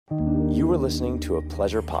You were listening to a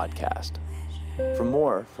Pleasure Podcast. For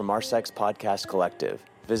more from our Sex Podcast Collective,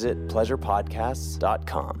 visit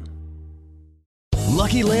pleasurepodcasts.com.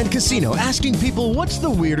 Lucky Land Casino, asking people, what's the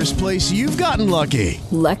weirdest place you've gotten lucky?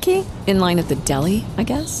 Lucky? In line at the deli, I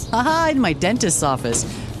guess? Aha, in my dentist's office.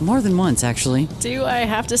 More than once, actually. Do I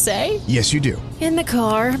have to say? Yes, you do. In the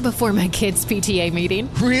car before my kids' PTA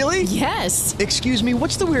meeting. Really? Yes. Excuse me,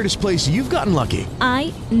 what's the weirdest place you've gotten lucky?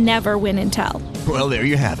 I never win and tell. Well, there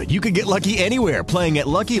you have it. You can get lucky anywhere, playing at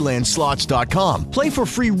LuckyLandSlots.com. Play for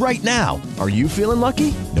free right now. Are you feeling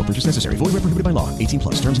lucky? No purchase necessary. Void where prohibited by law. 18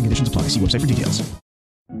 plus. Terms and conditions apply. See website for details.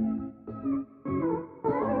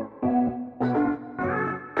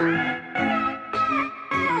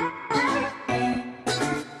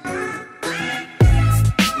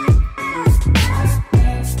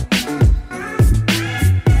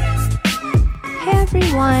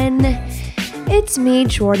 It's me,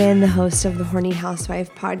 Jordan, the host of the Horny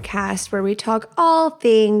Housewife podcast, where we talk all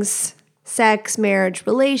things sex, marriage,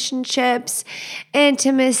 relationships,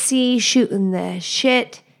 intimacy, shooting the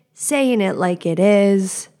shit, saying it like it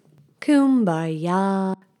is.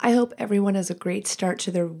 Kumbaya. I hope everyone has a great start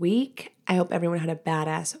to their week. I hope everyone had a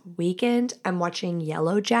badass weekend. I'm watching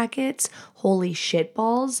Yellow Jackets. Holy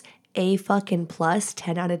shitballs. A fucking plus.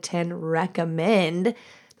 10 out of 10 recommend.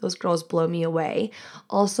 Those girls blow me away.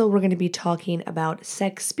 Also, we're going to be talking about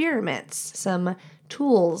SEXPERIMENTS, some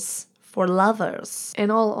tools for lovers. In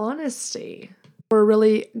all honesty, we're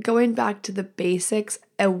really going back to the basics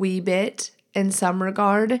a wee bit in some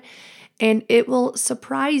regard, and it will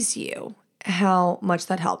surprise you how much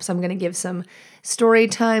that helps. I'm going to give some story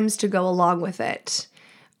times to go along with it,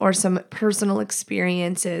 or some personal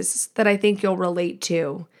experiences that I think you'll relate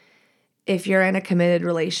to if you're in a committed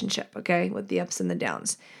relationship, okay, with the ups and the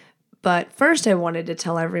downs. But first, I wanted to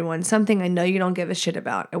tell everyone something I know you don't give a shit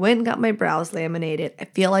about. I went and got my brows laminated. I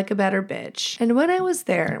feel like a better bitch. And when I was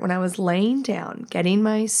there, when I was laying down, getting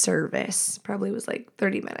my service, probably was like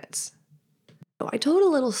 30 minutes, I told a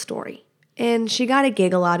little story. And she got a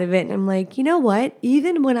giggle out of it. And I'm like, you know what?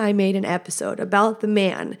 Even when I made an episode about the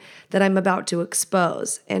man that I'm about to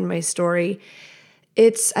expose in my story,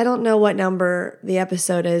 I don't know what number the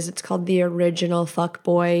episode is. It's called The Original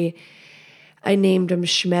Fuckboy. I named him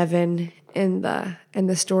Schmevin in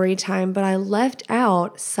the story time, but I left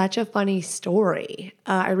out such a funny story.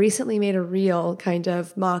 I recently made a reel kind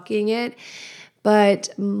of mocking it, but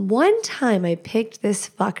one time I picked this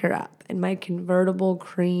fucker up in my convertible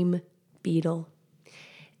cream Beetle,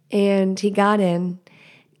 and he got in,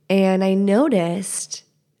 and I noticed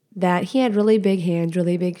that he had really big hands,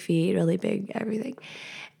 really big feet, really big everything.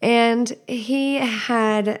 And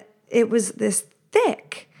it was this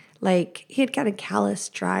thick, like he had kind of callous,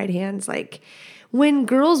 dried hands. Like when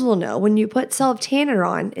girls will know, when you put self-tanner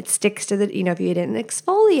on, it sticks to the, if you didn't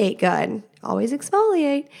exfoliate good, always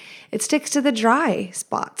exfoliate, it sticks to the dry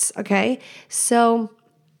spots, okay? So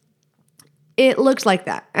it looked like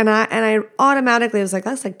that. And I automatically was like,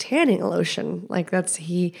 that's like tanning lotion. Like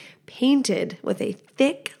he painted with a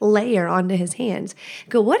thick layer onto his hands. I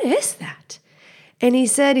go, what is that? And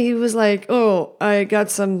he was like, oh, I got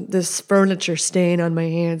this furniture stain on my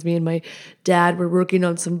hands. Me and my dad were working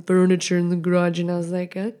on some furniture in the garage. And I was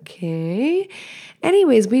like, okay.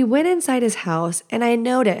 Anyways, we went inside his house and I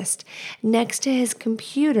noticed next to his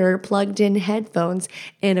computer plugged in headphones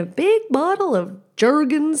and a big bottle of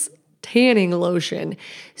Jergens tanning lotion.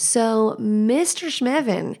 So Mr.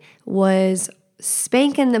 Schmevin was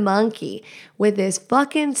spanking the monkey with his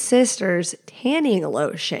fucking sister's tanning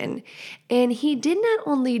lotion. And he did not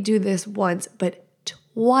only do this once, but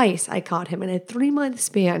twice I caught him in a 3-month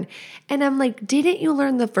span. And I'm like, didn't you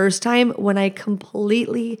learn the first time when I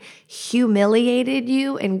completely humiliated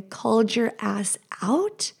you and called your ass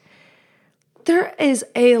out? There is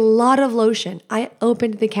a lot of lotion. I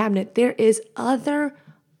opened the cabinet. There is other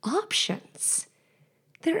options.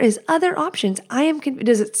 Does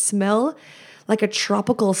it smell like a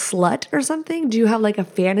tropical slut or something? Do you have like a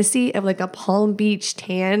fantasy of like a Palm Beach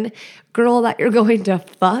tan girl that you're going to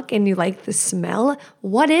fuck and you like the smell?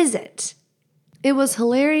 What is it? It was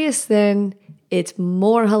hilarious then. It's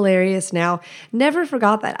more hilarious now. Never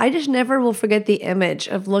forgot that. I just never will forget the image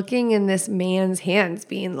of looking in this man's hands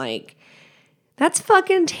being like, that's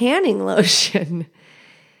fucking tanning lotion.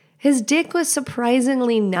 His dick was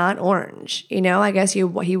surprisingly not orange. I guess he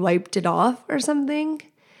wiped it off or something.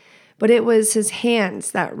 But it was his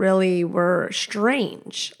hands that really were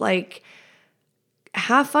strange. Like,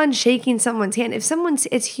 have fun shaking someone's hand.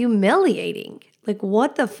 It's humiliating. Like,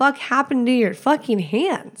 what the fuck happened to your fucking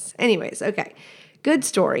hands? Anyways, okay. Good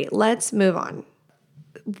story. Let's move on.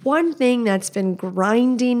 One thing that's been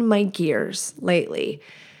grinding my gears lately,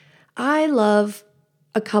 I love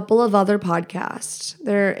a couple of other podcasts.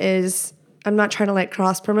 I'm not trying to like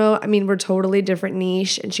cross promote. I mean, we're totally different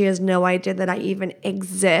niche and she has no idea that I even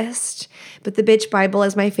exist. But The Bitch Bible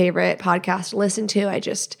is my favorite podcast to listen to. I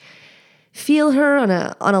just feel her on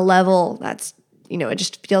a level that's, it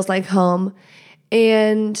just feels like home.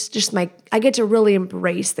 And just I get to really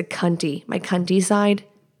embrace my cunty side.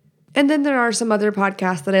 And then there are some other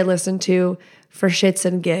podcasts that I listen to for shits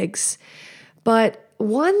and gigs. But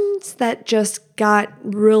ones that just got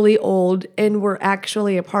really old and were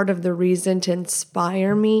actually a part of the reason to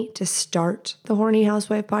inspire me to start the Horny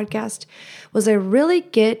Housewife podcast was I really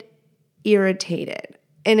get irritated.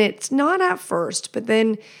 And it's not at first, but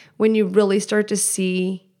then when you really start to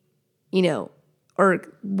see, or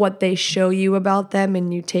what they show you about them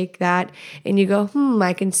and you take that and you go,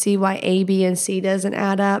 I can see why A, B, and C doesn't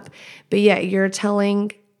add up. But yet you're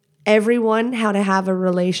telling everyone how to have a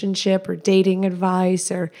relationship or dating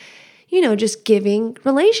advice or, just giving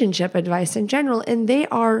relationship advice in general. And they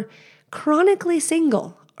are chronically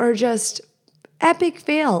single or just epic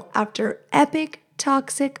fail after epic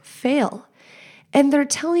toxic fail. And they're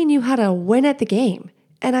telling you how to win at the game.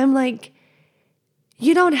 And I'm like,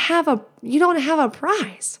 you don't have a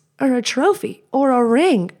prize or a trophy or a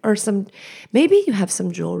ring or maybe you have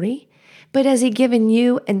some jewelry. But has he given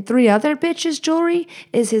you and 3 other bitches jewelry?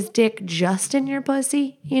 Is his dick just in your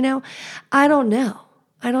pussy? I don't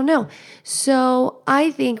know. So I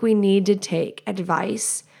think we need to take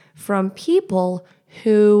advice from people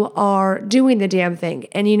who are doing the damn thing.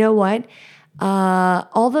 And you know what?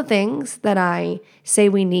 All the things that I say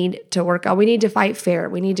we need to work on, we need to fight fair.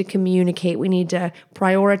 We need to communicate. We need to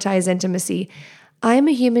prioritize intimacy. I'm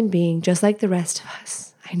a human being just like the rest of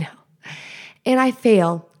us. I know. And I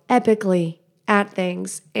fail epically at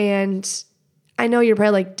things. And I know you're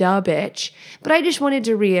probably like, duh, bitch. But I just wanted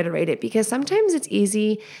to reiterate it because sometimes it's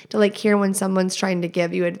easy to like hear when someone's trying to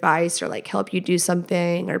give you advice or like help you do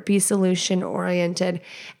something or be solution oriented.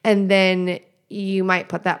 And then you might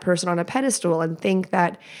put that person on a pedestal and think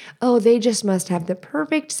that, oh, they just must have the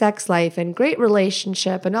perfect sex life and great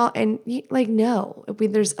relationship and all. And like, no,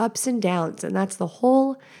 there's ups and downs. And that's the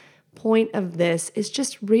whole point of this is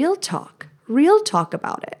just real talk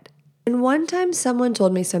about it. And one time someone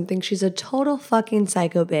told me something. She's a total fucking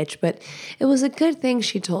psycho bitch, but it was a good thing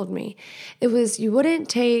she told me. It was, you wouldn't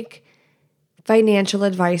take financial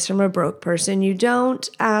advice from a broke person. You don't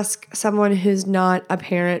ask someone who's not a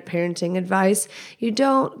parent parenting advice. You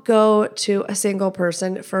don't go to a single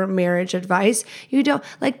person for marriage advice. You don't,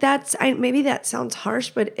 like maybe that sounds harsh,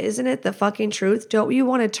 but isn't it the fucking truth? Don't you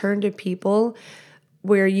want to turn to people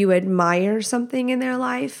where you admire something in their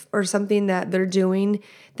life or something that they're doing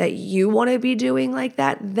that you want to be doing like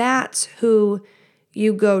that? That's who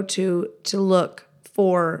you go to look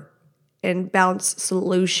for and bounce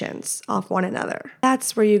solutions off one another.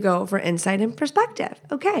 That's where you go for insight and perspective.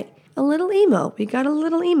 Okay, a little emo. We got a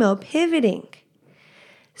little emo pivoting.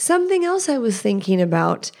 Something else I was thinking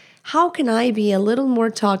about, how can I be a little more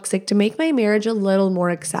toxic to make my marriage a little more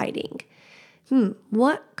exciting?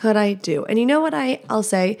 What could I do? And you know what I'll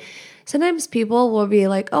say? Sometimes people will be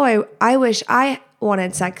like, oh, I wish I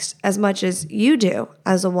wanted sex as much as you do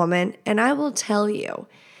as a woman. And I will tell you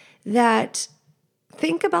that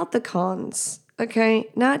think about the cons, okay?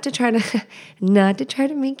 Not to try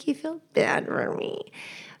to make you feel bad for me.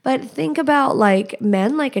 But think about like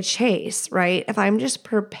men like a chase, right? If I'm just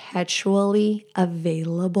perpetually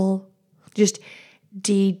available, just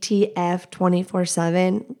DTF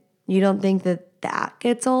 24/7, you don't think that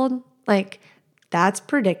gets old? Like, that's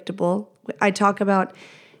predictable. I talk about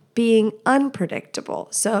being unpredictable.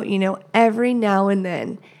 So, every now and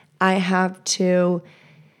then I have to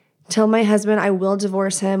tell my husband I will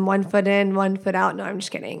divorce him, 1 foot in, 1 foot out. No, I'm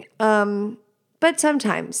just kidding. But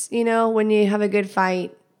sometimes, when you have a good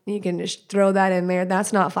fight, you can just throw that in there.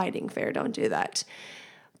 That's not fighting fair. Don't do that.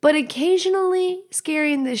 But occasionally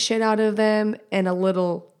scaring the shit out of them in a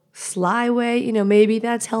little sly way, maybe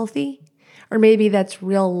that's healthy or maybe that's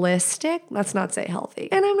realistic. Let's not say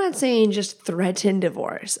healthy. And I'm not saying just threaten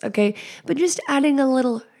divorce, okay? But just adding a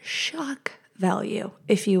little shock value,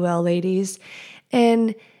 if you will, ladies.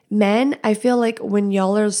 And men, I feel like when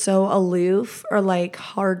y'all are so aloof or like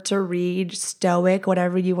hard to read, stoic,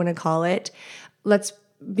 whatever you want to call it, let's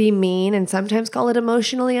be mean and sometimes call it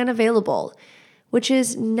emotionally unavailable, which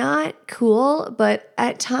is not cool, but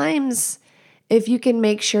at times, if you can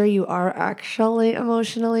make sure you are actually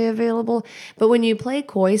emotionally available. But when you play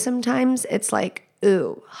coy sometimes, it's like,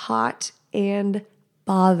 ooh, hot and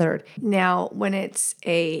bothered. Now, when it's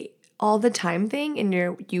a all the time thing and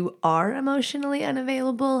you are emotionally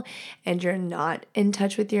unavailable and you're not in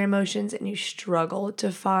touch with your emotions and you struggle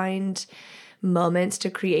to find moments to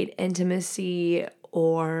create intimacy,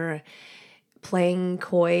 or playing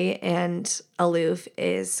coy and aloof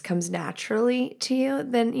comes naturally to you,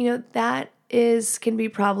 then that can be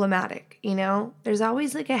problematic. There's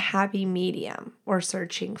always like a happy medium we're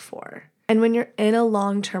searching for. And when you're in a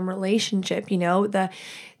long-term relationship, the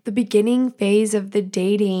beginning phase of the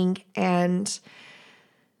dating and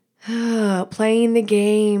playing the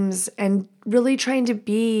games and really trying to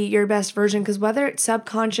be your best version, because whether it's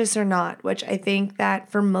subconscious or not, which I think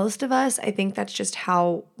that for most of us, I think that's just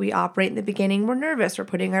how we operate in the beginning. We're nervous. We're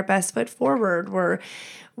putting our best foot forward.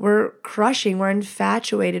 We're crushing. We're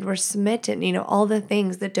infatuated. We're smitten, all the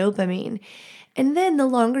things, the dopamine. And then the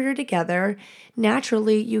longer you're together,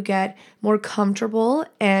 naturally you get more comfortable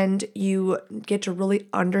and you get to really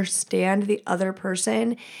understand the other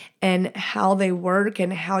person and how they work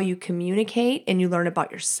and how you communicate, and you learn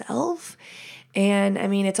about yourself. And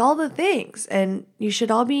it's all the things. And you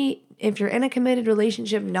should all be, if you're in a committed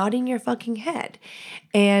relationship, nodding your fucking head.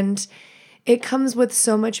 And it comes with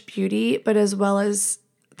so much beauty, but as well as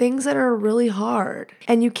things that are really hard.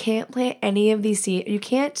 And you can't play any of these, you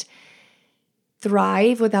can't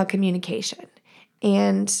thrive without communication.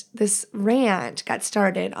 And this rant got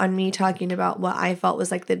started on me talking about what I felt was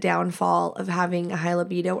like the downfall of having a high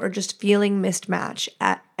libido, or just feeling mismatch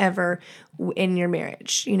ever in your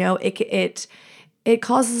marriage. It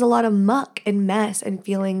causes a lot of muck and mess and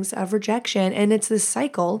feelings of rejection. And it's this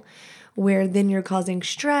cycle where then you're causing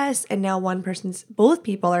stress, and now both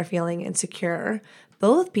people are feeling insecure.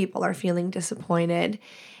 Both people are feeling disappointed.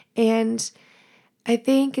 And I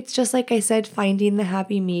think it's just like I said, finding the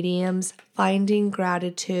happy mediums, finding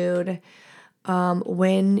gratitude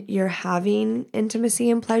when you're having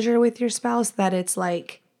intimacy and pleasure with your spouse, that it's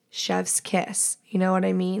like chef's kiss. You know what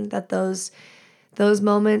I mean? That those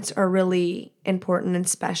moments are really important and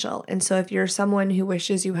special. And so if you're someone who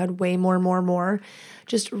wishes you had way more,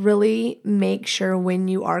 just really make sure when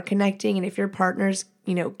you are connecting, and if your partner's,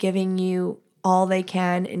 giving you all they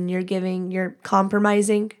can and you're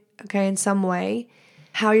compromising, okay, in some way,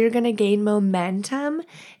 how you're going to gain momentum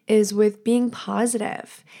is with being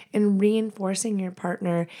positive and reinforcing your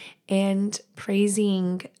partner and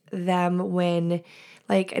praising them when,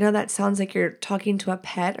 like, I know that sounds like you're talking to a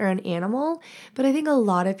pet or an animal, but I think a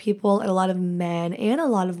lot of people, and a lot of men and a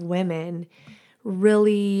lot of women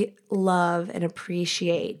really love and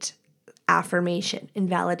appreciate affirmation and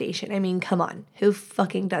validation. Come on, who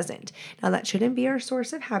fucking doesn't? Now, that shouldn't be our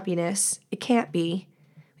source of happiness. It can't be.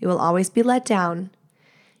 We will always be let down.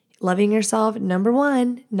 Loving yourself, number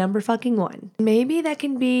one. Maybe that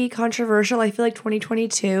can be controversial. I feel like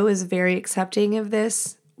 2022 is very accepting of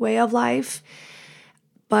this way of life.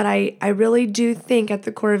 But I really do think at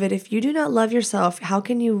the core of it, if you do not love yourself, how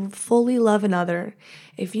can you fully love another?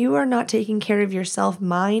 If you are not taking care of yourself,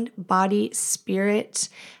 mind, body, spirit,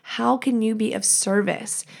 how can you be of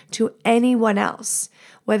service to anyone else?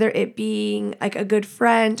 Whether it being like a good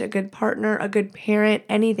friend, a good partner, a good parent,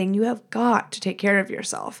 anything, you have got to take care of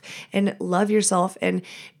yourself and love yourself and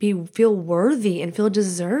feel worthy and feel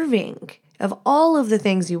deserving of all of the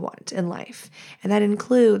things you want in life. And that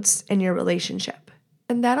includes in your relationship.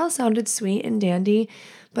 And that all sounded sweet and dandy,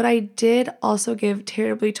 but I did also give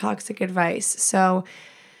terribly toxic advice. So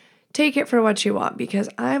take it for what you want, because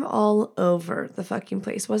I'm all over the fucking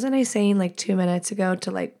place. Wasn't I saying like 2 minutes ago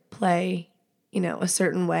to like play, a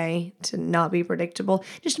certain way, to not be predictable?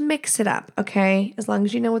 Just mix it up, okay? As long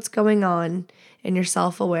as you know what's going on and you're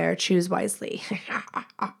self-aware, choose wisely.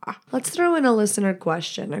 Let's throw in a listener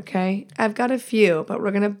question, okay? I've got a few, but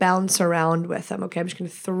we're going to bounce around with them, okay? I'm just going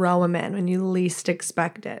to throw them in when you least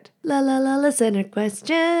expect it. Listener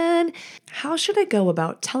question. How should I go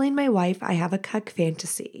about telling my wife I have a cuck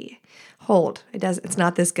fantasy? Hold, it's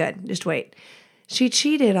not this good. Just wait. She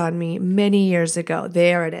cheated on me many years ago.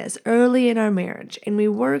 There it is, early in our marriage. And we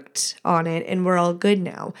worked on it and we're all good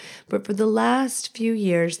now. But for the last few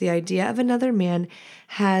years, the idea of another man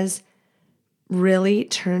has really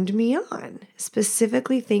turned me on,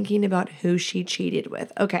 specifically thinking about who she cheated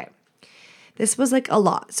with. Okay, this was like a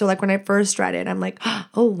lot. So like when I first read it, I'm like,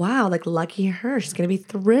 oh wow, like lucky her, she's gonna be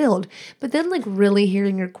thrilled. But then like really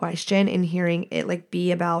hearing your question and hearing it like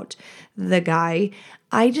be about the guy,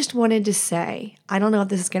 I just wanted to say, I don't know if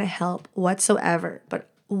this is gonna help whatsoever, but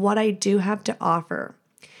what I do have to offer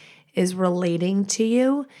is relating to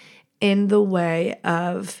you in the way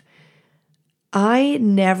of I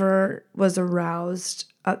never was aroused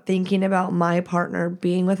thinking about my partner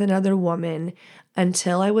being with another woman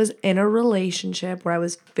until I was in a relationship where I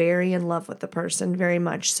was very in love with the person, very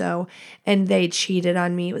much so, and they cheated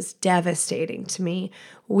on me. It was devastating to me.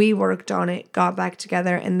 We worked on it, got back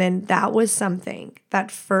together, and then that was something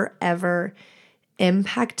that forever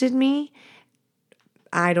impacted me.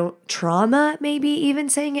 Trauma, maybe even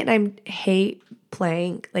saying it. I hate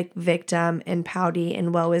playing like victim and pouty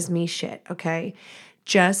and woe is me shit, okay?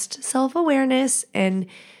 Just self-awareness and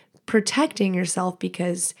protecting yourself,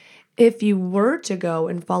 because if you were to go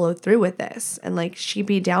and follow through with this and like she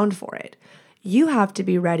be down for it, you have to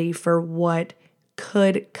be ready for what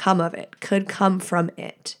could come of it, could come from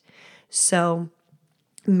it. So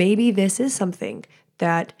maybe this is something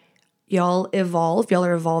that y'all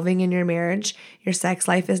are evolving in your marriage. Your sex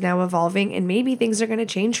life is now evolving, and maybe things are going to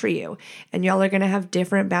change for you, and y'all are going to have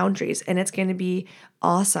different boundaries, and it's going to be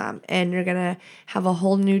awesome. And you're going to have a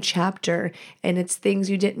whole new chapter, and it's things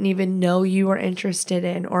you didn't even know you were interested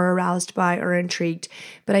in or aroused by or intrigued.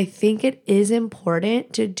 But I think it is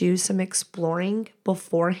important to do some exploring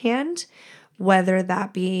beforehand, whether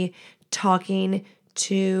that be talking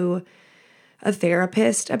to a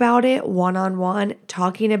therapist about it one-on-one,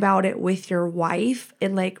 talking about it with your wife,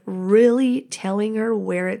 and like really telling her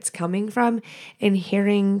where it's coming from and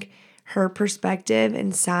hearing her perspective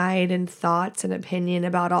and side and thoughts and opinion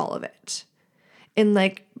about all of it. And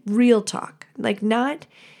like real talk, like not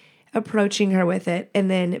approaching her with it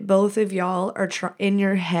and then both of y'all are in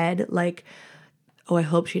your head like, oh, I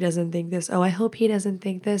hope she doesn't think this. Oh, I hope he doesn't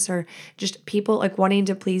think this. Or just people like wanting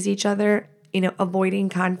to please each other, avoiding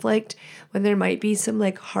conflict, when there might be some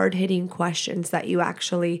like hard-hitting questions that you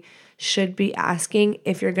actually should be asking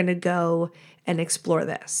if you're going to go and explore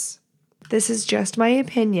this. This is just my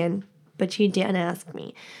opinion, but you didn't ask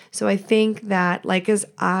me. So I think that as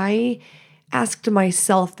I asked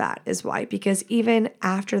myself, that is why, because even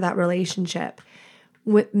after that relationship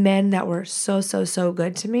with men that were so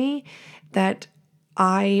good to me, that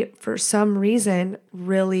I, for some reason,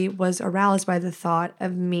 really was aroused by the thought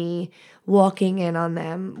of me walking in on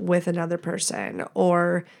them with another person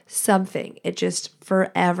or something. It just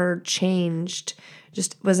forever changed.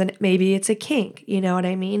 Just wasn't, maybe it's a kink, you know what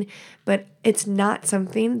I mean? But it's not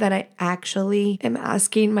something that I actually am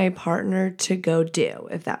asking my partner to go do,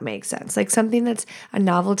 if that makes sense. Like something that's a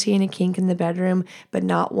novelty and a kink in the bedroom, but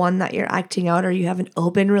not one that you're acting out or you have an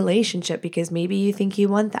open relationship because maybe you think you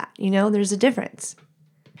want that. There's a difference.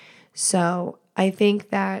 So I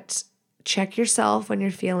think that check yourself when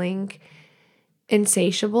you're feeling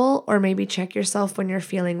insatiable, or maybe check yourself when you're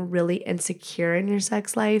feeling really insecure in your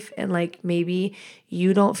sex life and maybe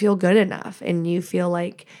you don't feel good enough and you feel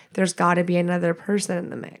like there's got to be another person in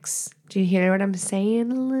the mix. Do you hear what I'm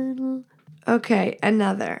saying a little? Okay,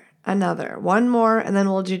 another. One more, and then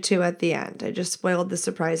we'll do 2 at the end. I just spoiled the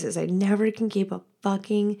surprises. I never can keep a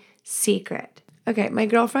fucking secret. Okay, my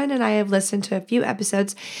girlfriend and I have listened to a few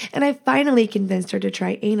episodes, and I finally convinced her to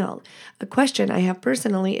try anal. A question I have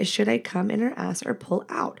personally is, should I come in her ass or pull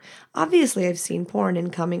out? Obviously, I've seen porn,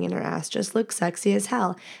 and coming in her ass just looks sexy as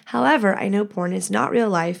hell. However, I know porn is not real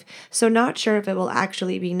life, so not sure if it will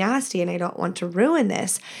actually be nasty, and I don't want to ruin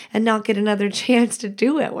this and not get another chance to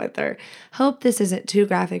do it with her. Hope this isn't too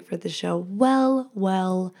graphic for the show. Well.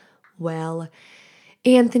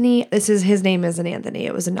 Anthony, his name isn't Anthony,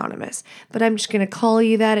 it was anonymous, but I'm just going to call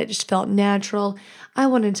you that. It just felt natural. I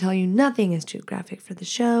want to tell you nothing is too graphic for the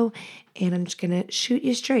show, and I'm just going to shoot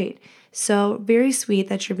you straight. So very sweet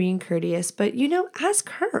that you're being courteous, but ask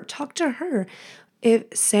her, talk to her.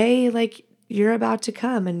 Say you're about to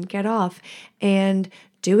come and get off and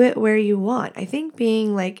do it where you want. I think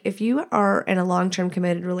being if you are in a long-term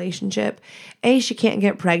committed relationship, she can't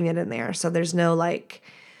get pregnant in there. So there's no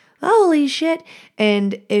holy shit.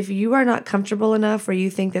 And if you are not comfortable enough or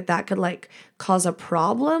you think that could cause a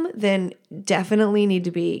problem, then definitely need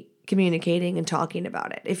to be communicating and talking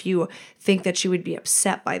about it. If you think that she would be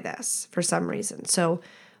upset by this for some reason. So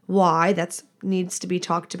why? That needs to be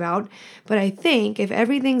talked about. But I think if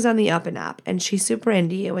everything's on the up and up and she's super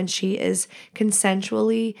into you and she is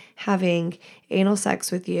consensually having anal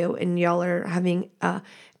sex with you and y'all are having a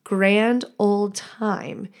grand old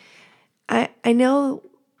time, I know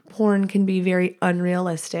porn can be very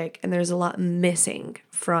unrealistic and there's a lot missing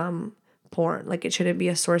from porn. It shouldn't be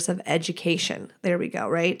a source of education. There we go,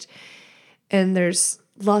 right? And there's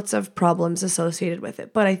lots of problems associated with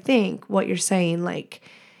it. But I think what you're saying,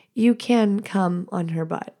 you can come on her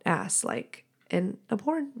ass, in a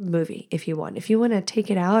porn movie if you want. If you want to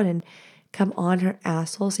take it out and come on her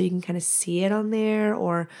asshole so you can kind of see it on there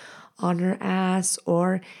or on her ass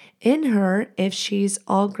or in her if she's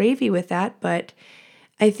all gravy with that. But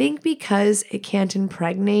I think because it can't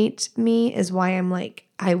impregnate me is why I'm like,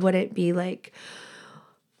 I wouldn't be like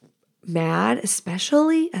mad,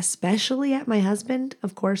 especially at my husband.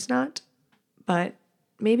 Of course not. But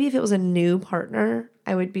maybe if it was a new partner,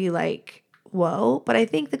 I would be like, whoa. But I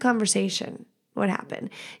think the conversation would happen.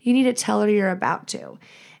 You need to tell her you're about to.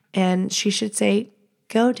 And she should say,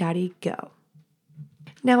 go, daddy, go.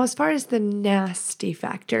 Now, as far as the nasty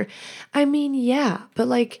factor, I mean, yeah, but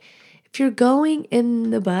like if you're going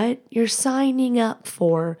in the butt, you're signing up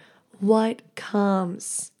for what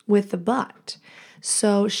comes with the butt.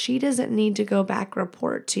 So she doesn't need to go back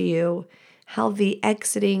report to you how the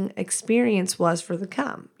exiting experience was for the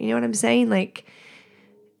cum. You know what I'm saying? Like,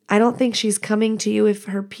 I don't think she's coming to you if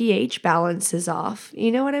her pH balance is off.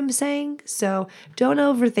 You know what I'm saying? So don't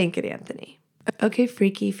overthink it, Anthony. Okay,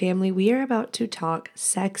 freaky family, we are about to talk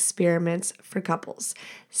sex experiments for couples,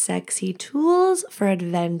 sexy tools for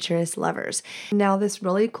adventurous lovers. Now, this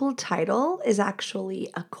really cool title is actually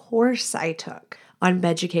a course I took on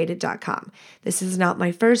beducated.com. This is not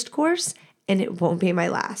my first course, and it won't be my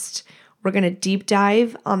last. We're going to deep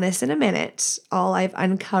dive on this in a minute, all I've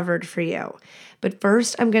uncovered for you. But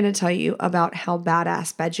first, I'm going to tell you about how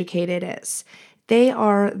badass Beducated is. They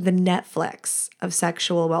are the Netflix of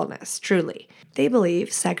sexual wellness, truly. They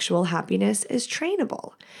believe sexual happiness is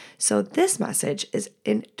trainable. So this message is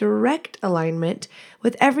in direct alignment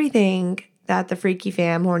with everything that the Freaky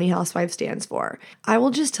Fam Horny Housewife stands for. I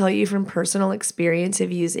will just tell you from personal experience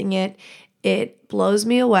of using it, it blows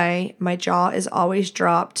me away. My jaw is always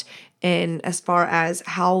dropped. And as far as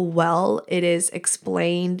how well it is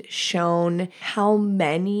explained, shown, how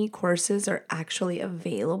many courses are actually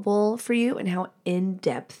available for you and how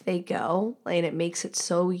in-depth they go. And it makes it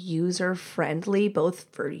so user-friendly, both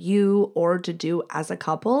for you or to do as a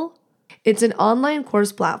couple. It's an online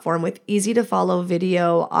course platform with easy-to-follow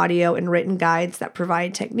video, audio, and written guides that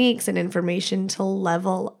provide techniques and information to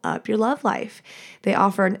level up your love life. They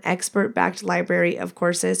offer an expert-backed library of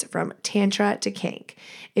courses from Tantra to Kink.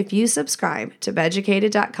 If you subscribe to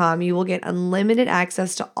beducated.com, you will get unlimited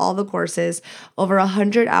access to all the courses, over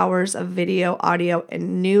 100 hours of video, audio,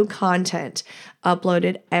 and new content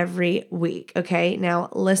uploaded every week. Okay, now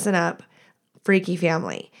listen up, Freaky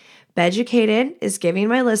Family. Beducated is giving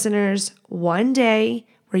my listeners 1 day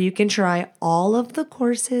where you can try all of the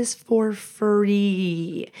courses for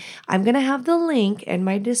free. I'm going to have the link in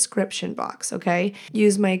my description box, okay?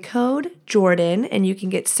 Use my code Jordan and you can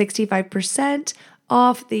get 65%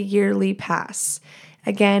 off the yearly pass.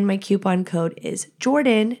 Again, my coupon code is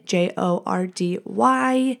Jordan, JORDYN.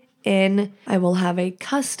 I will have a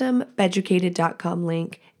custom beducated.com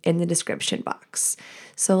link in the description box.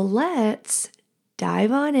 So let's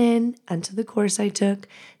dive on in onto the course I took,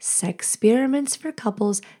 Sexperiments for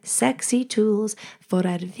Couples, Sexy Tools for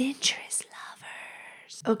Adventurous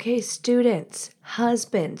Lovers. Okay, students,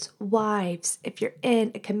 husbands, wives, if you're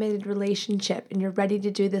in a committed relationship and you're ready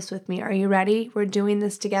to do this with me, are you ready? We're doing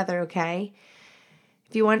this together, okay?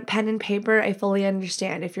 If you want pen and paper, I fully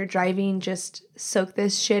understand. If you're driving, just soak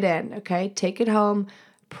this shit in, okay? Take it home.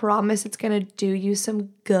 Promise it's going to do you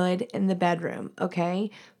some good in the bedroom,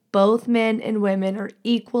 okay? Both men and women are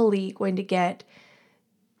equally going to get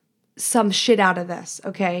some shit out of this,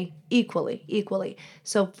 okay? Equally.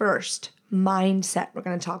 So first, mindset we're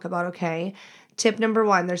going to talk about, okay? Tip number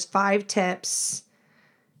 1, there's 5 tips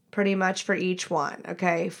pretty much for each one,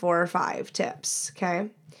 okay? 4 or 5 tips, okay?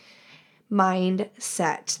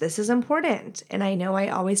 Mindset. This is important. And I know I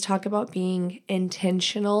always talk about being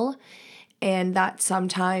intentional and that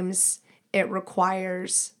sometimes it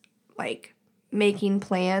requires like making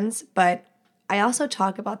plans, but I also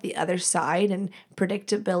talk about the other side and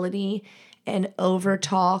predictability and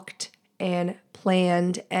over-talked and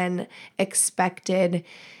planned and expected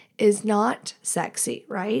is not sexy,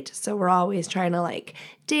 right? So we're always trying to like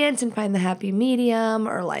dance and find the happy medium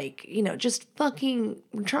or like, just fucking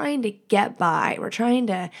trying to get by. We're trying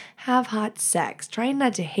to have hot sex, trying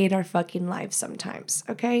not to hate our fucking life sometimes,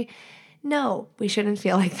 okay? No, we shouldn't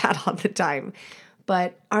feel like that all the time.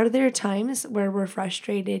 But are there times where we're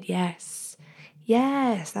frustrated? Yes,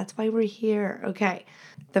 that's why we're here. Okay,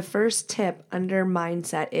 the first tip under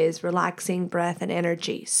mindset is relaxing breath and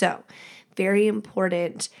energy. So, very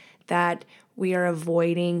important that we are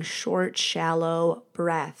avoiding short, shallow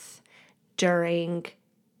breath during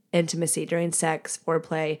intimacy, during sex,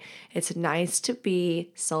 foreplay. It's nice to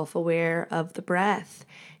be self-aware of the breath.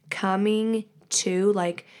 Coming to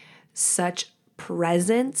like such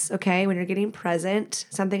presence, okay? When you're getting present,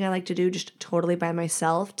 something I like to do just totally by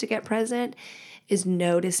myself to get present is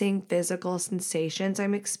noticing physical sensations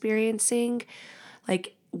I'm experiencing,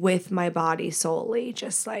 like with my body solely,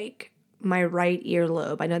 just like my right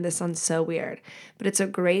earlobe. I know this sounds so weird, but it's a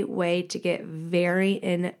great way to get very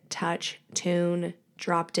in touch, tune,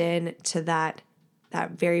 dropped in to that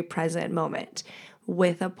very present moment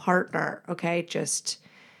with a partner, okay? Just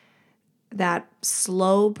that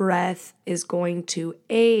slow breath is going to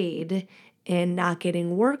aid in not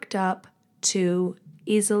getting worked up too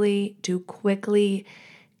easily, too quickly,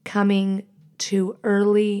 coming to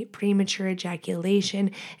early premature ejaculation.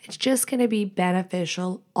 It's just going to be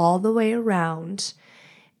beneficial all the way around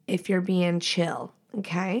if you're being chill,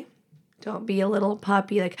 okay? Don't be a little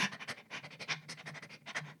puppy like,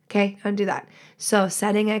 okay, don't do that. So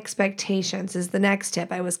setting expectations is the next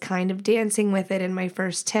tip. I was kind of dancing with it in my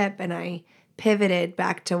first tip and I pivoted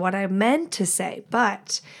back to what I meant to say.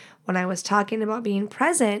 But when I was talking about being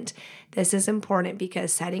present, this is important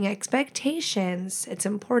because setting expectations, it's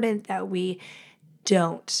important that we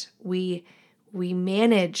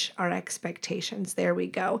manage our expectations. There we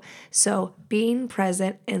go. So being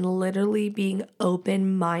present and literally being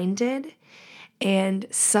open-minded. And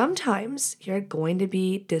sometimes you're going to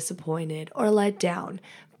be disappointed or let down,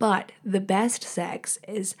 but the best sex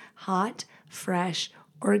is hot, fresh,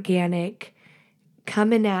 organic,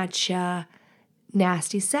 coming at ya,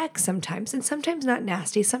 nasty sex sometimes, and sometimes not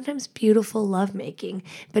nasty, sometimes beautiful lovemaking,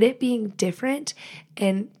 but it being different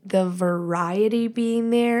and the variety being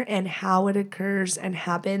there and how it occurs and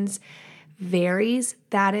happens varies.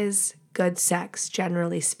 That is good sex,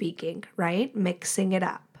 generally speaking, right? Mixing it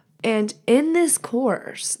up. And in this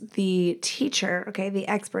course, the teacher, okay, the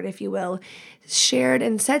expert, if you will, shared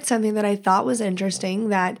and said something that I thought was interesting,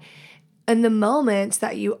 that in the moments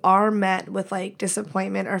that you are met with like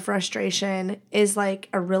disappointment or frustration is like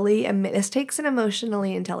this takes an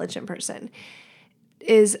emotionally intelligent person,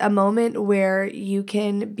 is a moment where you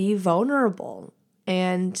can be vulnerable.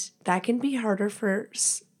 And that can be harder for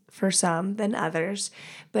some than others,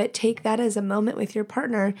 but take that as a moment with your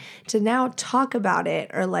partner to now talk about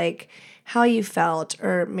it, or like how you felt,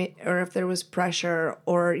 or if there was pressure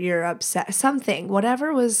or you're upset, something,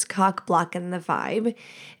 whatever was cock blocking the vibe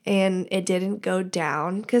and it didn't go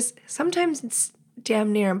down, because sometimes it's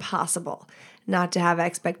damn near impossible not to have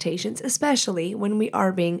expectations, especially when we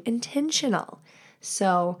are being intentional.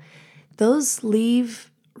 So those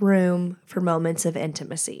leave room for moments of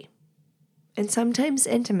intimacy. And sometimes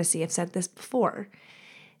intimacy, I've said this before,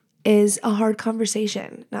 is a hard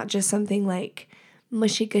conversation, not just something like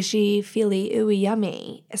mushy gushy, feely, ooey,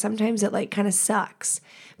 yummy. Sometimes it like kind of sucks,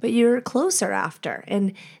 but you're closer after,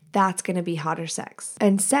 and that's going to be hotter sex.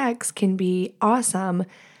 And sex can be awesome,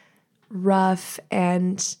 rough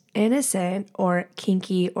and innocent, or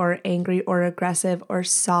kinky or angry or aggressive or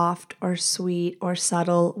soft or sweet or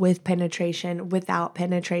subtle, with penetration, without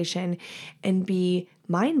penetration, and be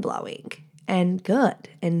mind-blowing and good.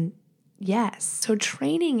 And yes, so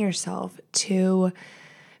training yourself to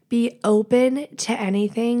be open to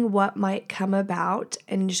anything, what might come about,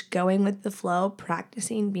 and just going with the flow,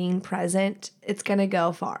 practicing being present, it's going to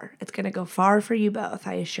go far. It's going to go far for you both,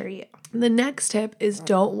 I assure you. The next tip is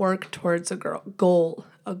don't work towards a goal.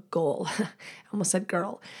 I almost said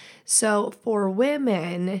girl. So for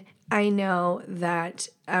women, I know that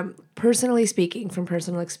personally speaking, from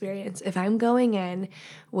personal experience, if I'm going in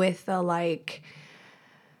with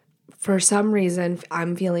for some reason,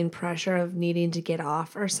 I'm feeling pressure of needing to get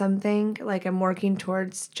off or something, like I'm working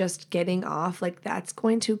towards just getting off, like that's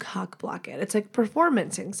going to cock block it. It's like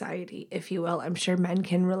performance anxiety, if you will. I'm sure men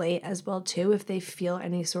can relate as well too, if they feel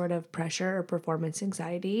any sort of pressure or performance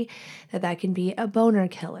anxiety, that can be a boner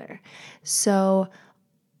killer. So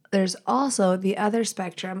there's also the other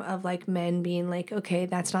spectrum of like men being like, okay,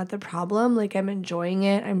 that's not the problem. Like I'm enjoying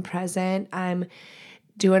it. I'm present. I'm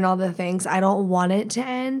doing all the things. I don't want it to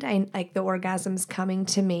end. I like the orgasm's coming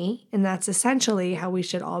to me. And that's essentially how we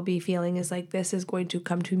should all be feeling, is like, this is going to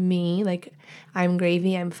come to me. Like I'm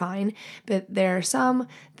gravy, I'm fine. But there are some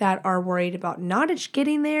that are worried about not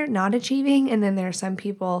getting there, not achieving. And then there are some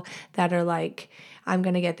people that are like, I'm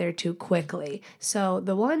going to get there too quickly. So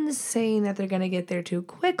the ones saying that they're going to get there too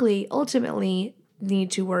quickly ultimately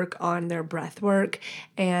need to work on their breath work.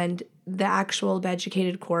 And the actual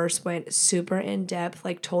Beducated course went super in depth,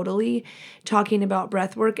 like totally talking about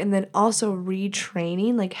breath work, and then also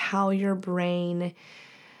retraining like how your brain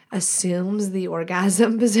assumes the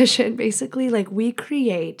orgasm position. Basically, like we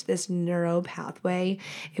create this neuro pathway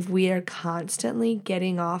if we are constantly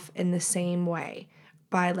getting off in the same way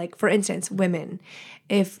by, like, for instance, women.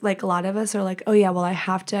 If, like, a lot of us are like, oh yeah, well, I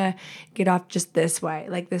have to get off just this way.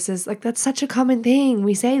 Like, this is like, that's such a common thing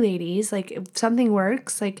we say, ladies. Like, if something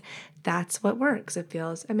works, like, that's what works. It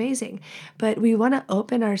feels amazing. But we want to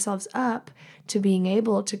open ourselves up to being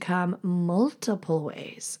able to come multiple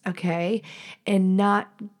ways, okay? And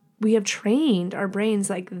we have trained our brains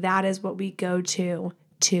like that is what we go to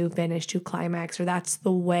finish, to climax, or that's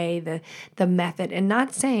the way, the method. And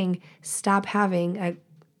not saying stop having a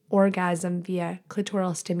orgasm via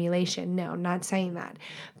clitoral stimulation. No, not saying that.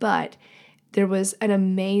 But there was an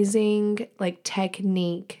amazing like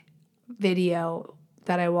technique video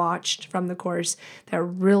that I watched from the course that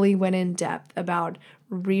really went in depth about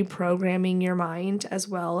reprogramming your mind, as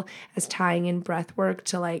well as tying in breath work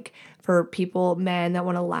to, like, for people, men that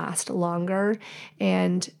want to last longer.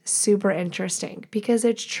 And super interesting because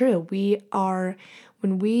it's true.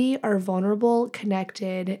 When we are vulnerable,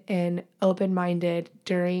 connected, and open-minded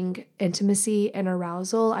during intimacy and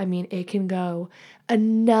arousal, I mean, it can go a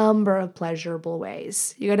number of pleasurable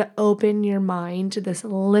ways. You got to open your mind to this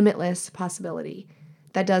limitless possibility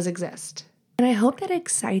that does exist. And I hope that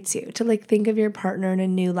excites you to, like, think of your partner in a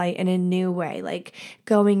new light, in a new way, like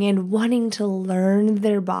going in, wanting to learn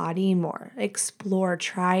their body more, explore,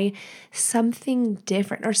 try something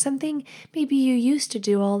different, or something maybe you used to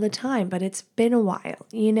do all the time, but it's been a while,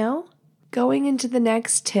 you know? Going into the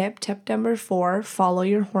next tip number 4, follow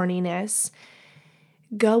your horniness.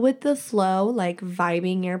 Go with the flow, like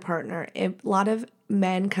vibing your partner. A lot of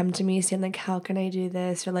men come to me saying, like, how can I do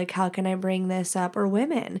this? Or like, how can I bring this up? Or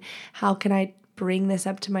women, how can I bring this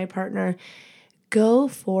up to my partner? Go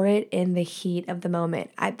for it in the heat of the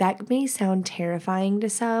moment. That may sound terrifying to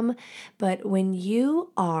some, but when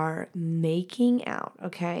you are making out,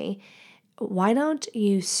 okay, why don't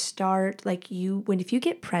you start if you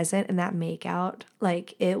get present in that makeout,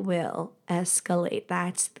 like, it will escalate.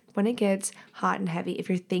 That's when it gets hot and heavy. If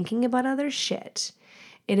you're thinking about other shit,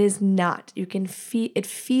 it is not. You can feel it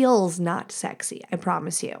feels not sexy, I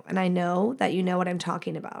promise you. And I know that you know what I'm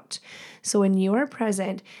talking about. So when you are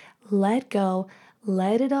present, let go,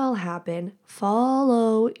 let it all happen.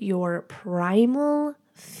 Follow your primal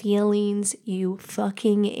feelings, you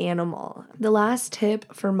fucking animal. The last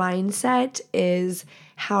tip for mindset is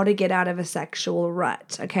how to get out of a sexual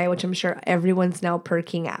rut, okay, which I'm sure everyone's now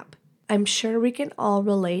perking up. I'm sure we can all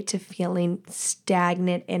relate to feeling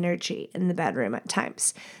stagnant energy in the bedroom at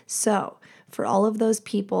times. So for all of those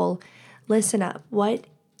people, listen up. What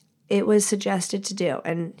it was suggested to do,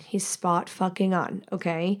 and he's spot fucking on,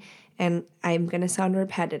 okay? And I'm going to sound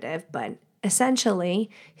repetitive, but essentially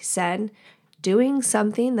he said doing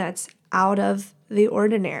something that's out of the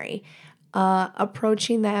ordinary,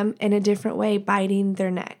 approaching them in a different way, biting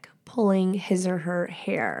their neck, pulling his or her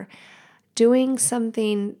hair, doing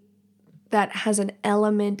something that has an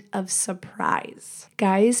element of surprise.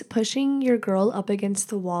 Guys, pushing your girl up against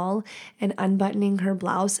the wall and unbuttoning her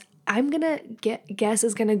blouse, I'm gonna guess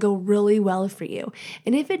is gonna go really well for you.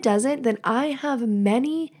 And if it doesn't, then I have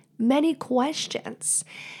many questions.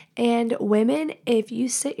 And women, if you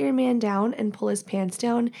sit your man down and pull his pants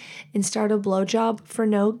down and start a blowjob for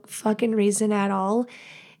no fucking reason at all,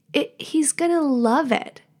 he's gonna love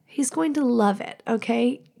it. He's going to love it,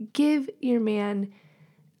 okay? Give your man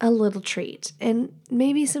a little treat, and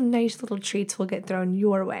maybe some nice little treats will get thrown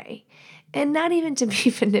your way. And not even to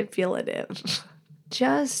be manipulative,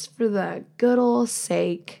 just for the good old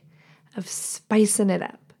sake of spicing it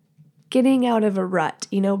up. Getting out of a rut,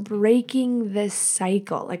 breaking this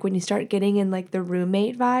cycle. Like when you start getting in like the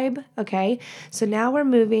roommate vibe, okay? So now we're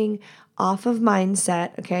moving off of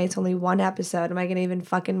mindset, okay? It's only one episode. Am I going to even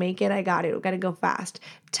fucking make it? I got it. We got to go fast.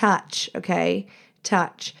 Touch, okay?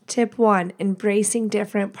 Touch. Tip 1, embracing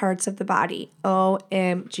different parts of the body.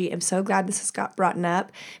 OMG. I'm so glad this has got brought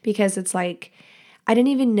up because it's like, I didn't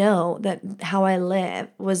even know that how I live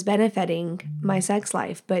was benefiting my sex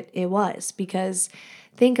life, but it was, because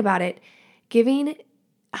think about it, giving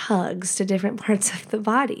hugs to different parts of the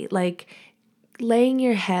body, like laying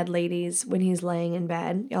your head, ladies, when he's laying in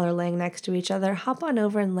bed, y'all are laying next to each other, hop on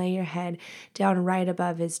over and lay your head down right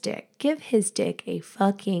above his dick. Give his dick a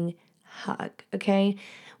fucking hug, okay?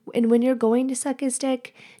 And when you're going to suck his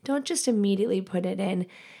dick, don't just immediately put it in.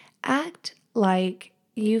 Act like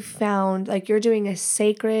you found, like you're doing a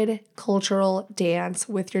sacred cultural dance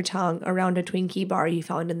with your tongue around a Twinkie bar you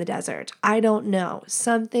found in the desert. I don't know.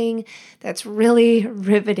 Something that's really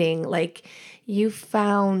riveting, like you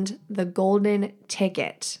found the golden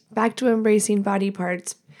ticket. Back to embracing body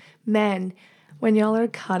parts. Men, when y'all are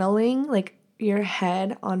cuddling, like your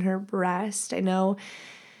head on her breast, I know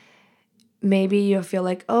maybe you'll feel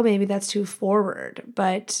like, oh, maybe that's too forward,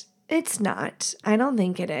 but It's not. I don't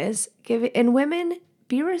think it is. And women,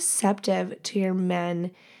 be receptive to your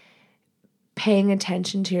men paying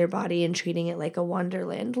attention to your body and treating it like a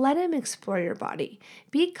wonderland. Let him explore your body.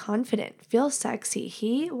 Be confident. Feel sexy.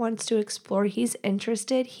 He wants to explore. He's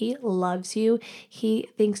interested. He loves you. He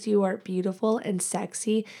thinks you are beautiful and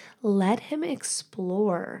sexy. Let him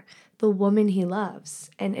explore the woman he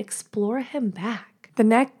loves and explore him back. The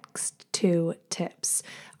next 2 tips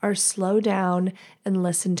are slow down and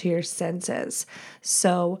listen to your senses.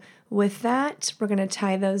 So with that, we're going to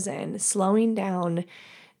tie those in. Slowing down,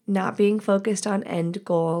 not being focused on end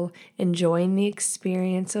goal, enjoying the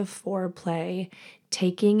experience of foreplay,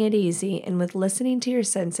 taking it easy, and with listening to your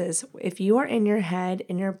senses. If you are in your head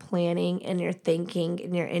and you're planning and you're thinking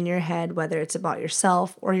and you're in your head, whether it's about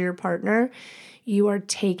yourself or your partner, you are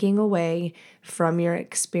taking away from your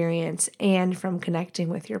experience and from connecting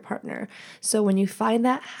with your partner. So when you find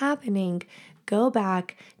that happening, go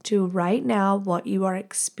back to right now what you are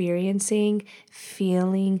experiencing,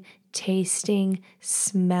 feeling, tasting,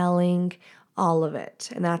 smelling, all of it.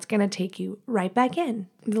 And that's going to take you right back in.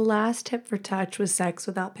 The last tip for touch was sex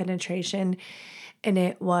without penetration. And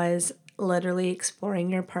it was literally exploring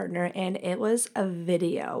your partner. And it was a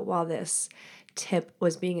video while this tip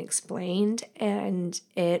was being explained. And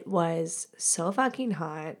it was so fucking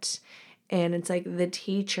hot. And it's like the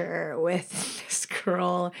teacher with this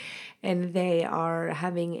girl, and they are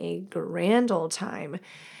having a grand old time.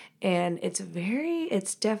 And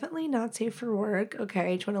it's definitely not safe for work.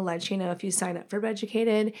 Okay, I just want to let you know, if you sign up for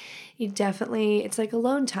Beducated, it's like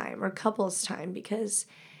alone time or couples time, because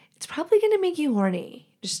it's probably going to make you horny,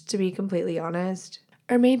 just to be completely honest.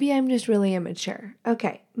 Or maybe I'm just really immature.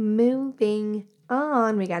 Okay, moving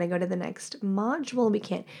on. We got to go to the next module. We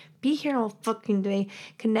can't be here all fucking day.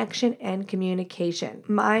 Connection and communication.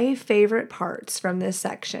 My favorite parts from this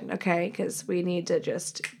section, okay, because we need to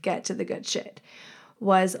just get to the good shit,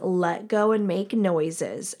 was let go and make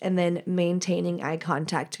noises, and then maintaining eye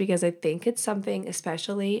contact, because I think it's something,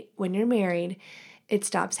 especially when you're married, it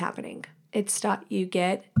stops happening. You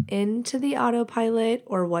get into the autopilot,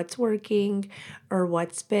 or what's working, or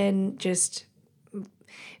what's been just,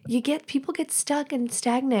 people get stuck and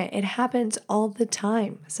stagnant. It happens all the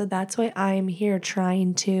time. So that's why I'm here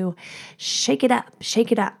trying to shake it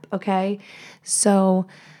up, okay? So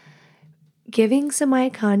giving some eye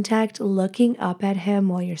contact, looking up at him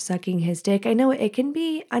while you're sucking his dick. I know it can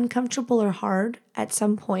be uncomfortable or hard at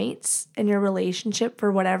some points in your relationship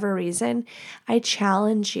for whatever reason. I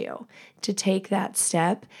challenge you to take that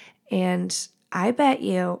step, and I bet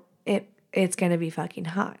you it's going to be fucking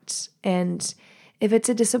hot. And if it's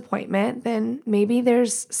a disappointment, then maybe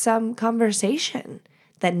there's some conversation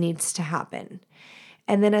that needs to happen.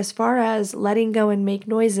 And then as far as letting go and make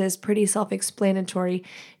noises, pretty self-explanatory.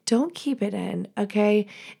 Don't keep it in, okay?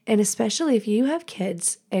 And especially if you have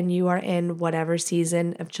kids and you are in whatever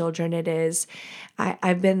season of children it is.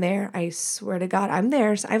 I've been there. I swear to God, I'm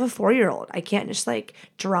there. So I have a 4-year-old. I can't just like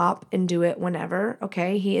drop and do it whenever,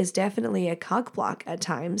 okay? He is definitely a cock block at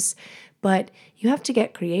times, but you have to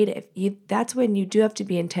get creative. That's when you do have to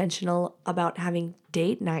be intentional about having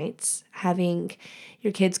date nights, having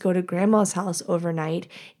your kids go to grandma's house overnight,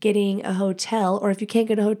 getting a hotel, or if you can't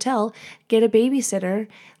get a hotel, get a babysitter,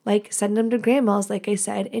 like send them to grandma's, like I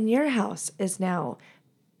said, and your house is now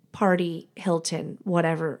Party Hilton,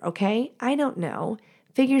 whatever, okay? I don't know.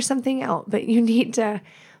 Figure something out, but you need to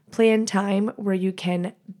plan time where you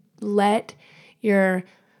can let your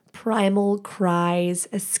primal cries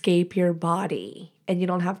escape your body, and you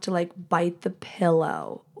don't have to like bite the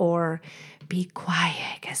pillow or be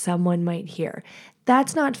quiet because someone might hear.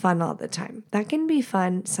 That's not fun all the time. That can be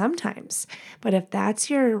fun sometimes, but if that's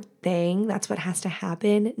your thing, that's what has to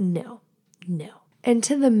happen. No. And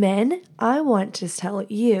to the men, I want to tell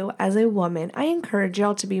you, as a woman, I encourage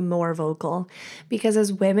y'all to be more vocal, because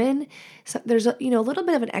as women, there's a little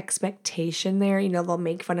bit of an expectation there. They'll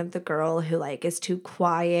make fun of the girl who like is too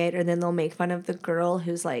quiet, or then they'll make fun of the girl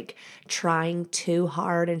who's like trying too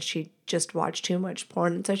hard and she just watched too much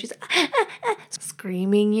porn, and so she's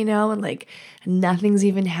screaming, and like nothing's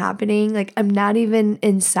even happening. Like, I'm not even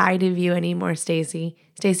inside of you anymore, Stacy.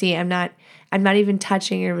 I'm not even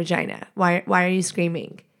touching your vagina. Why are you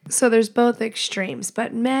screaming? So there's both extremes.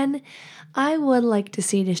 But men, I would like to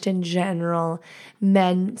see, just in general,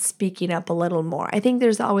 men speaking up a little more. I think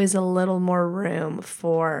there's always a little more room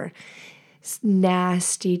for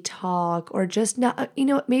nasty talk, or just not,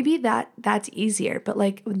 maybe that's easier, but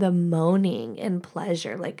like the moaning and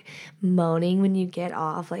pleasure, like moaning when you get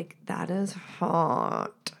off, like that is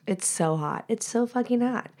hot. It's so hot. It's so fucking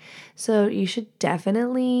hot. So you should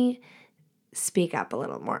definitely speak up a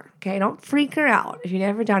little more. Okay, don't freak her out. If you've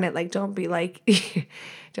never done it, like don't be like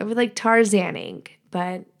don't be like Tarzaning,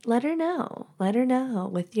 but let her know. Let her know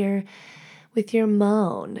with your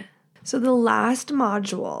moan. So the last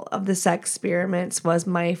module of the sex experiments was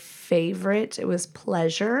my favorite. It was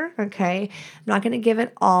pleasure, okay? I'm not going to give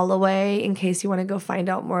it all away in case you want to go find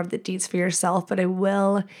out more of the deets for yourself, but I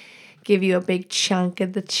will give you a big chunk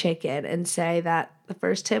of the chicken and say that the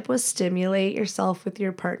first tip was stimulate yourself with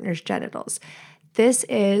your partner's genitals. This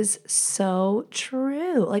is so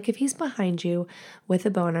true. Like if he's behind you with a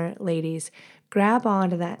boner, ladies, grab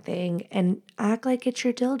onto that thing and act like it's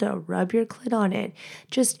your dildo. Rub your clit on it.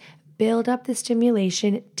 Just build up the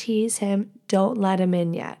stimulation, tease him. Don't let him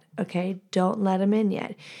in yet, okay? Don't let him in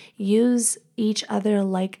yet. Use each other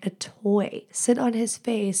like a toy. Sit on his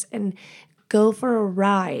face and go for a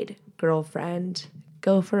ride, girlfriend.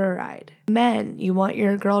 Go for a ride. Men, you want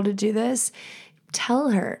your girl to do this? Tell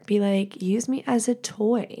her, be like, use me as a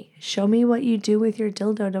toy. Show me what you do with your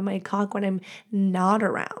dildo to my cock when I'm not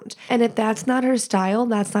around. And if that's not her style,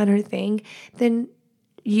 that's not her thing, then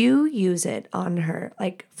you use it on her,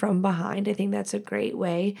 like from behind. I think that's a great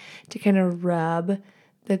way to kind of rub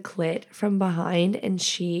the clit from behind, and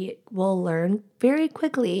she will learn very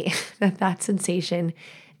quickly that that sensation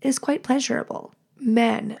is quite pleasurable.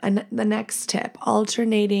 Men, and the next tip,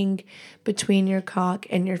 alternating between your cock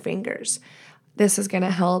and your fingers. This is going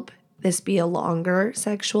to help this be a longer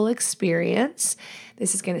sexual experience.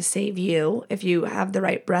 This is going to save you, if you have the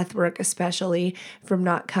right breath work, especially, from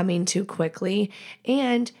not coming too quickly.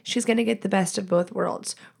 And she's going to get the best of both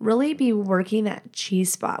worlds. Really be working that G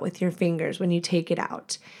spot with your fingers when you take it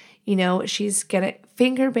out. You know, she's going to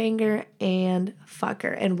finger banger and fuck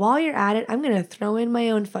her. And while you're at it, I'm going to throw in my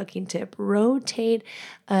own fucking tip. Rotate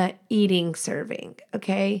eating serving,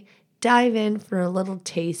 okay? Dive in for a little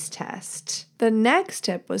taste test. The next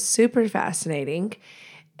tip was super fascinating,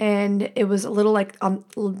 and it was a little like on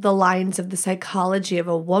the lines of the psychology of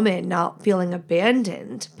a woman not feeling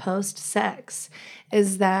abandoned post-sex,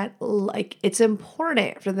 is that like it's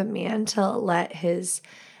important for the man to let his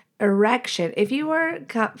erection, if you were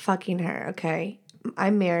fucking her, okay,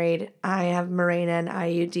 I'm married, I have Mirena and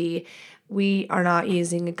IUD, we are not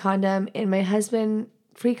using a condom, and my husband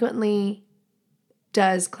frequently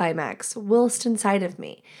does climax whilst inside of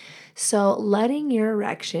me. So letting your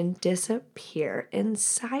erection disappear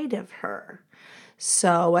inside of her.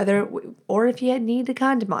 So whether, or if you need a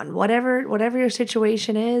condom on, whatever your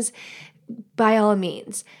situation is, by all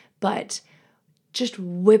means. But just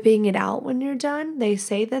whipping it out when you're done, they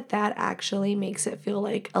say that that actually makes it feel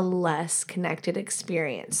like a less connected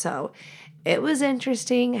experience. So it was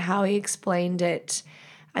interesting how he explained it.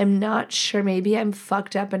 I'm not sure, maybe I'm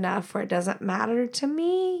fucked up enough where it doesn't matter to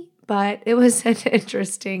me, but it was an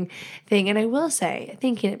interesting thing. And I will say,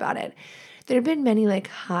 thinking about it, there have been many like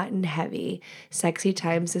hot and heavy, sexy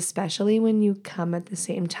times, especially when you come at the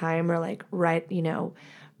same time or like right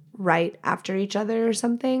after each other or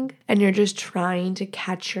something, and you're just trying to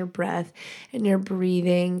catch your breath and you're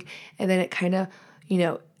breathing, and then it kind of,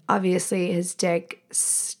 obviously his dick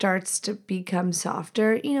starts to become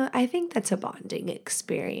softer. I think that's a bonding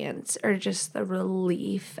experience, or just the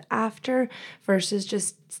relief after versus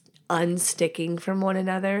just unsticking from one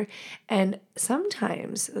another. And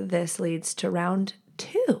sometimes this leads to round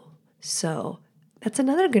 2. So that's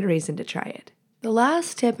another good reason to try it. The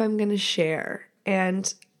last tip I'm going to share,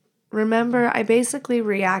 and remember, I basically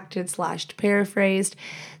reacted / paraphrased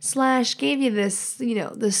 / gave you this,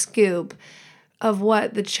 the scoop of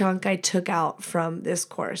what the chunk I took out from this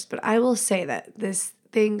course. But I will say that this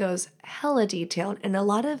thing goes hella detailed, and a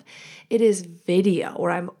lot of it is video where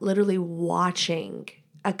I'm literally watching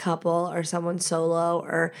a couple or someone solo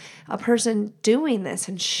or a person doing this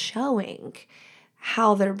and showing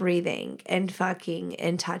how they're breathing and fucking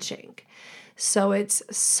and touching. So it's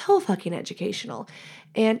so fucking educational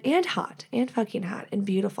and hot and fucking hot and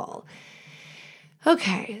beautiful.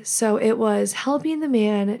 Okay, so it was helping the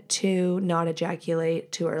man to not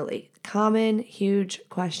ejaculate too early. Common, huge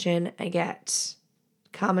question I get.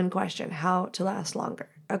 Common question, how to last longer.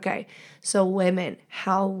 Okay, so women,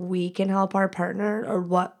 how we can help our partner, or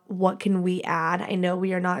what can we add? I know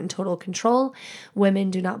we are not in total control.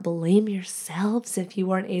 Women, do not blame yourselves if you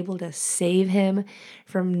weren't able to save him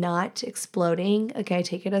from not exploding. Okay,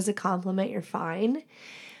 take it as a compliment, you're fine.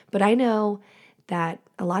 But I know that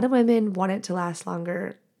a lot of women want it to last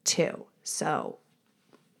longer too. So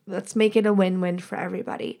let's make it a win-win for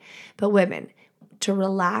everybody. But women, to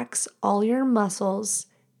relax all your muscles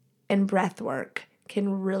and breath work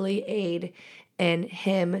can really aid in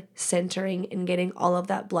him centering and getting all of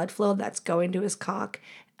that blood flow that's going to his cock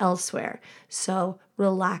elsewhere. So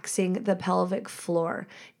relaxing the pelvic floor,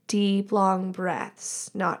 deep, long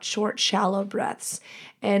breaths, not short, shallow breaths,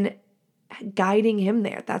 and guiding him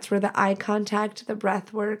there. That's where the eye contact, the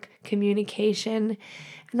breath work, communication,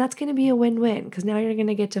 and that's going to be a win-win because now you're going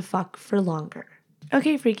to get to fuck for longer.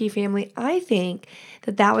 Okay, Freaky Family, I think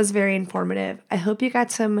that was very informative. I hope you got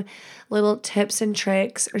some little tips and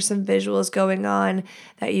tricks or some visuals going on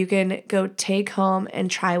that you can go take home and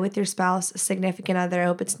try with your spouse, significant other. I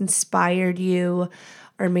hope it's inspired you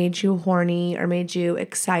or made you horny or made you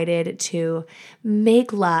excited to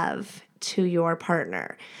make love to your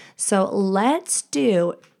partner. So let's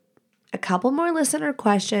do a couple more listener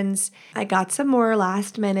questions. I got some more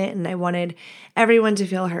last minute and I wanted everyone to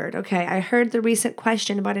feel heard. Okay, I heard the recent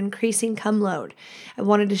question about increasing cum load. I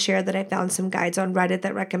wanted to share that I found some guides on Reddit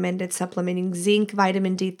that recommended supplementing zinc,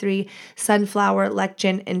 vitamin D3, sunflower,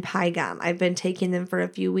 lectin, and pygum. I've been taking them for a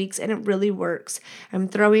few weeks and it really works. I'm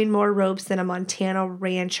throwing more ropes than a Montana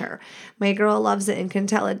rancher. My girl loves it and can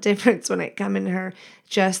tell a difference when I come in her.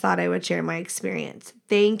 Just thought I would share my experience.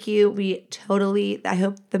 Thank you. I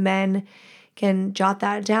hope the men can jot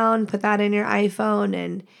that down, put that in your iPhone,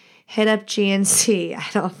 and hit up GNC. I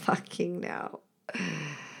don't fucking know.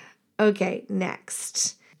 Okay,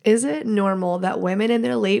 next. Is it normal that women in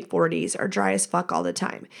their late 40s are dry as fuck all the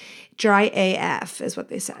time? Dry AF is what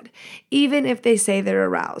they said. Even if they say they're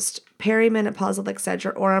aroused, perimenopausal,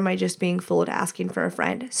 etc., or am I just being fooled asking for a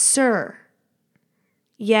friend? Sir,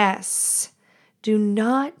 yes. Do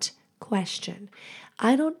not question.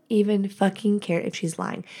 I don't even fucking care if she's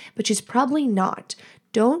lying, but she's probably not.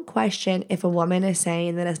 Don't question if a woman is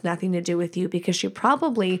saying that has nothing to do with you because she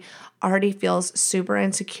probably already feels super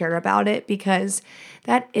insecure about it because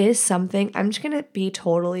that is something. I'm just going to be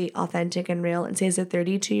totally authentic and real and say as a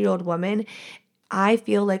 32-year-old woman, I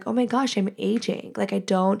feel like, oh my gosh, I'm aging. Like I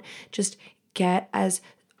don't just get as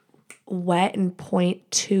wet in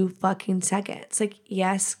 0.2 fucking seconds. Like,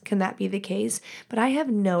 yes, can that be the case? But I have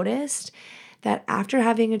noticed that after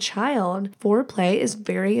having a child, foreplay is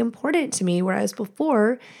very important to me. Whereas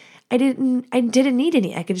before, I didn't need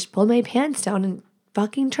any. I could just pull my pants down and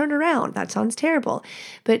fucking turn around. That sounds terrible.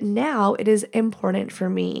 But now it is important for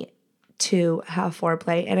me to have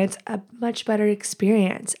foreplay and it's a much better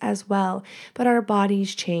experience as well. But our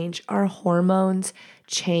bodies change, our hormones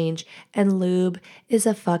change, and lube is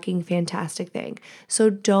a fucking fantastic thing.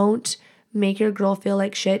 So don't make your girl feel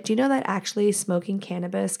like shit. Do you know that actually smoking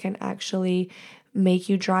cannabis can actually make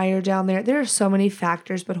you drier down there? There are so many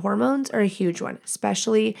factors, but hormones are a huge one.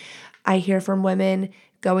 Especially I hear from women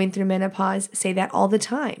going through menopause say that all the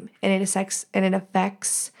time, and it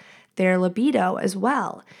affects their libido as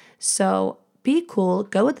well. So be cool,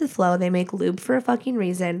 go with the flow. They make lube for a fucking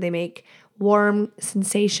reason. They make warm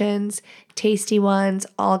sensations, tasty ones,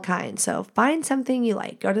 all kinds. So find something you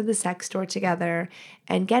like. Go to the sex store together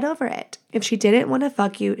and get over it. If she didn't want to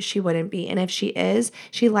fuck you, she wouldn't be. And if she is,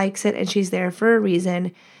 she likes it and she's there for a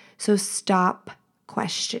reason. So stop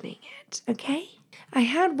questioning it, okay? I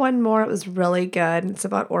had one more. It was really good. It's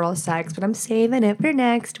about oral sex, but I'm saving it for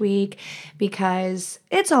next week because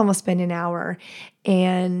it's almost been an hour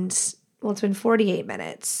and well, it's been 48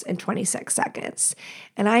 minutes and 26 seconds.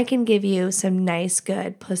 And I can give you some nice,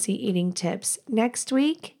 good pussy eating tips next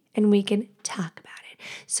week and we can talk about it.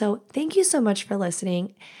 So thank you so much for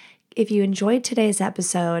listening. If you enjoyed today's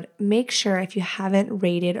episode, make sure if you haven't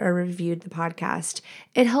rated or reviewed the podcast,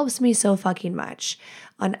 it helps me so fucking much.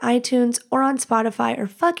 On iTunes or on Spotify or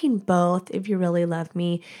fucking both, if you really love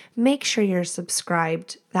me, make sure you're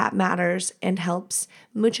subscribed. That matters and helps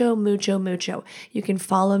mucho, mucho, mucho. You can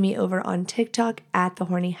follow me over on TikTok at The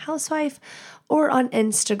Horny Housewife or on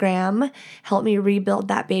Instagram. Help me rebuild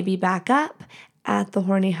that baby back up at The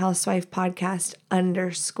Horny Housewife Podcast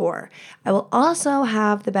 _. I will also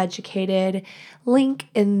have the Beducated link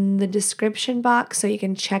in the description box so you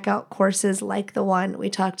can check out courses like the one we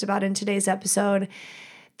talked about in today's episode.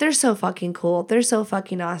 They're so fucking cool. They're so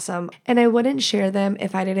fucking awesome. And I wouldn't share them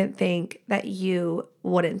if I didn't think that you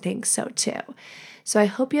wouldn't think so too. So I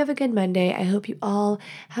hope you have a good Monday. I hope you all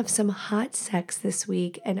have some hot sex this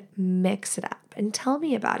week and mix it up and tell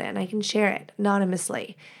me about it and I can share it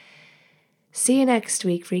anonymously. See you next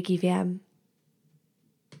week, Freaky Fam.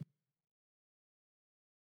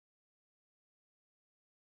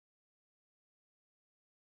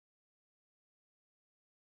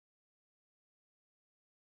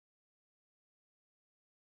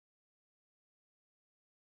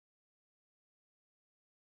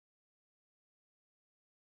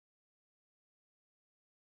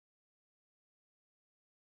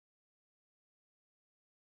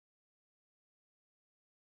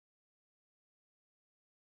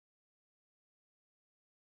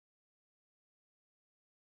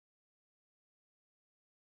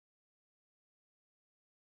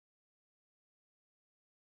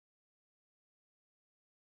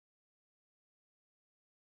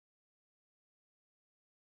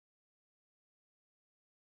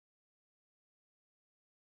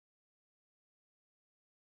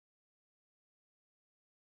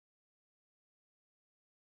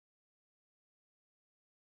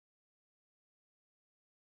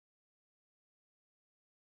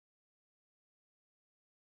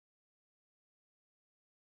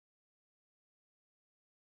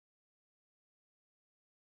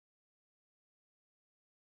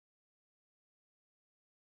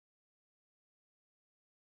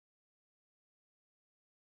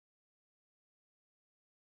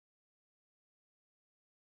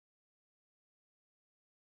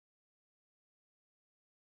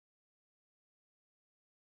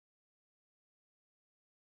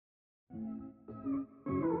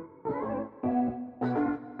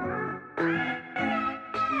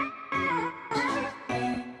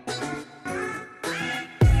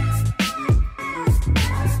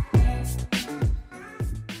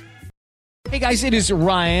 Hey guys, it is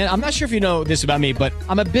Ryan. I'm not sure if you know this about me, but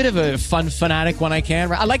I'm a bit of a fun fanatic when I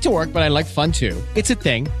can. I like to work, but I like fun too. It's a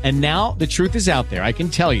thing. And now the truth is out there. I can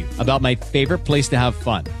tell you about my favorite place to have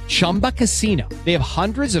fun. Chumba Casino. They have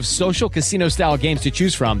hundreds of social casino style games to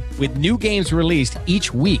choose from with new games released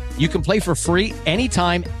each week. You can play for free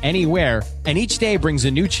anytime, anywhere. And each day brings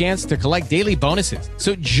a new chance to collect daily bonuses.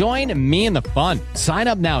 So join me in the fun. Sign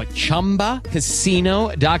up now at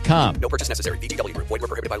ChumbaCasino.com. No purchase necessary. VGW Group. Void where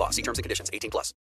prohibited by law. See terms and conditions. 18+.